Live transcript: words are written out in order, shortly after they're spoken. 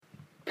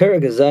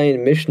Perek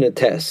Zayin Mishnah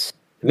Tes.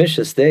 The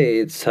Mishnah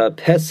states,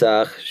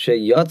 Ha-Pesach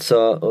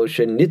sheyatza o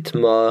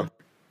shenitma.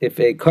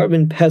 If a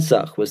carbon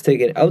Pesach was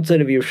taken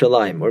outside of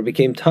Yerushalayim or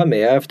became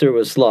tameh after it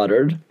was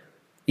slaughtered,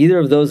 either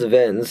of those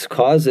events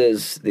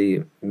causes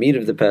the meat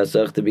of the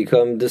Pesach to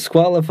become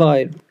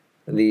disqualified.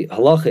 The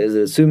halacha is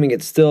that assuming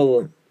it's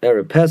still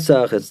Erev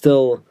Pesach, it's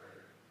still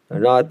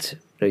not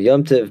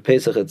Yom Tov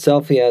Pesach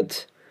itself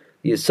yet,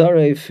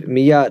 Yisaref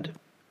miyad.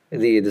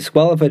 The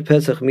disqualified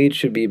Pesach meat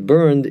should be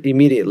burned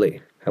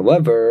immediately.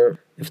 However,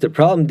 if the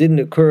problem didn't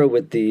occur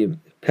with the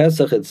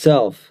Pesach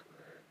itself,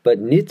 but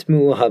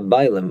nitmu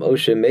habaylim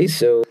oshe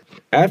mesu,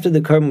 after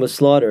the carbon was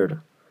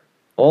slaughtered,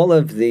 all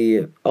of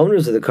the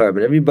owners of the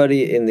carbon,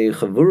 everybody in the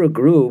chavura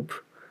group,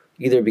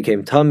 either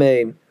became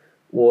tameh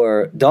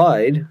or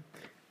died,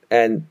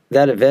 and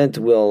that event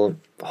will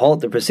halt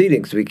the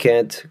proceedings. We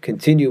can't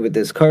continue with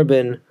this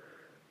carbon.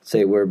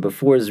 Say we're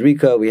before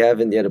Zrika, we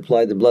haven't yet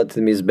applied the blood to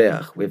the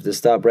Mizbeach. We have to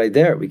stop right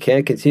there. We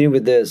can't continue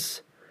with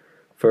this.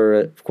 For,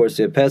 of course,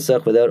 the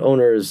Pesach without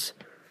owners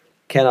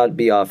cannot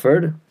be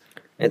offered.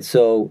 And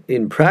so,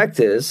 in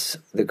practice,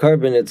 the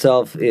carbon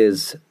itself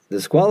is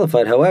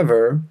disqualified.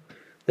 However,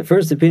 the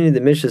first opinion of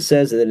the Mishnah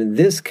says that in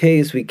this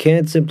case, we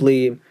can't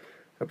simply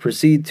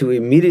proceed to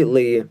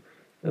immediately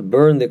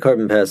burn the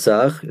carbon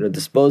Pesach,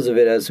 dispose of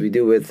it as we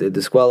do with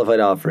disqualified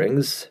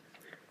offerings,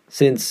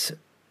 since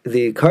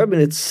the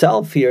carbon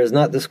itself here is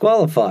not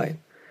disqualified.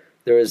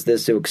 There is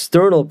this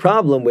external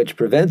problem which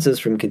prevents us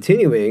from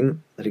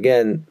continuing. But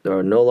again, there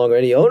are no longer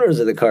any owners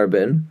of the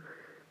carbon,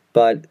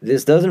 but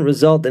this doesn't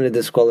result in a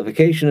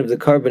disqualification of the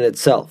carbon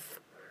itself.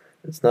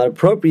 It's not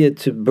appropriate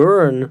to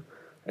burn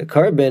a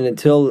carbon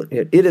until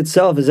it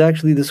itself is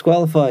actually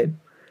disqualified.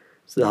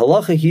 So the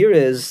halacha here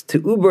is to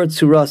uber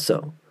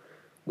tzuraso.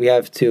 We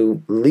have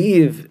to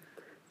leave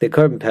the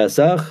carbon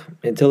Pesach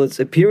until its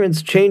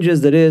appearance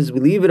changes, that is,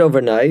 we leave it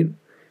overnight.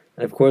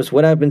 And of course,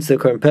 what happens to the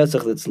carbon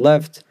Pesach that's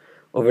left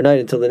overnight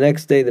until the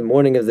next day, the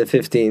morning of the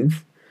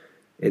 15th?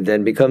 It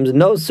then becomes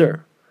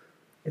noser.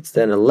 It's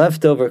then a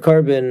leftover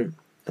carbon.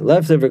 A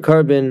leftover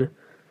carbon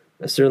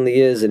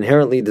certainly is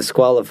inherently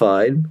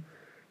disqualified.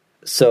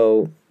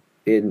 So,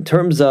 in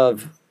terms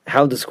of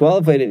how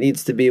disqualified it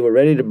needs to be, we're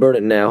ready to burn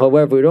it now.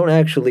 However, we don't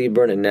actually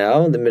burn it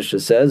now. The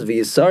Mishnah says,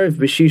 V'yisarif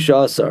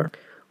b'shisha asar.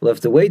 We'll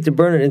have to wait to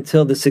burn it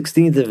until the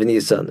 16th of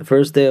Nisan, the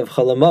first day of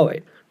Chol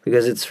HaMoed,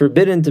 because it's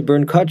forbidden to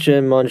burn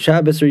kachim on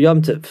Shabbos or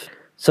Yom Tov.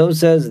 So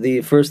says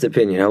the first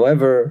opinion.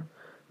 However,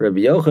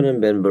 Rabbi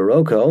Yochanan ben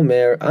Baroka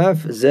Omer,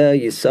 Af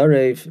ze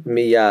yisaref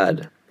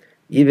miyad.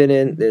 Even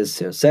in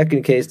this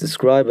second case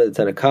described by the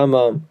Tanna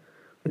Kama,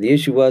 the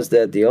issue was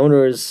that the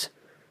owners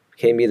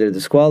became either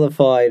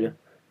disqualified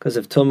because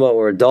of Tumah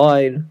or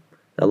died.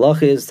 The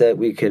halacha is that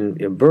we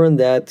can burn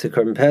that to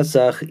Carbon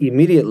Pesach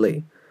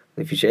immediately.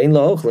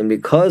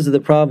 Because of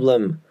the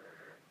problem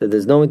that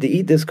there's no one to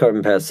eat this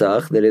Carbon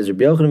Pesach, that is,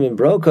 Rabbi Yochanan ben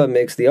Baroka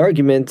makes the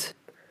argument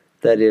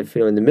that if,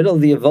 in the middle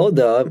of the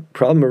avoda,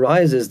 problem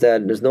arises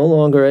that there's no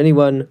longer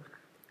anyone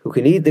who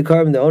can eat the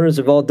carbon, the owners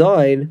have all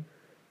died,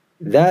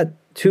 that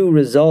too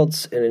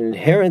results in an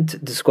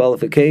inherent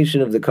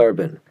disqualification of the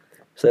carbon.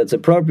 So it's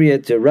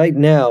appropriate to right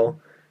now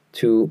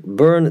to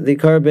burn the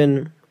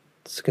carbon.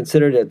 It's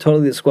considered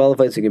totally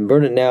disqualified, so you can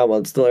burn it now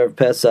while it's still Erev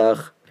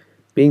Pesach.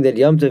 Being that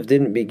Yom Tov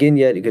didn't begin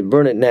yet, you can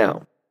burn it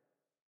now.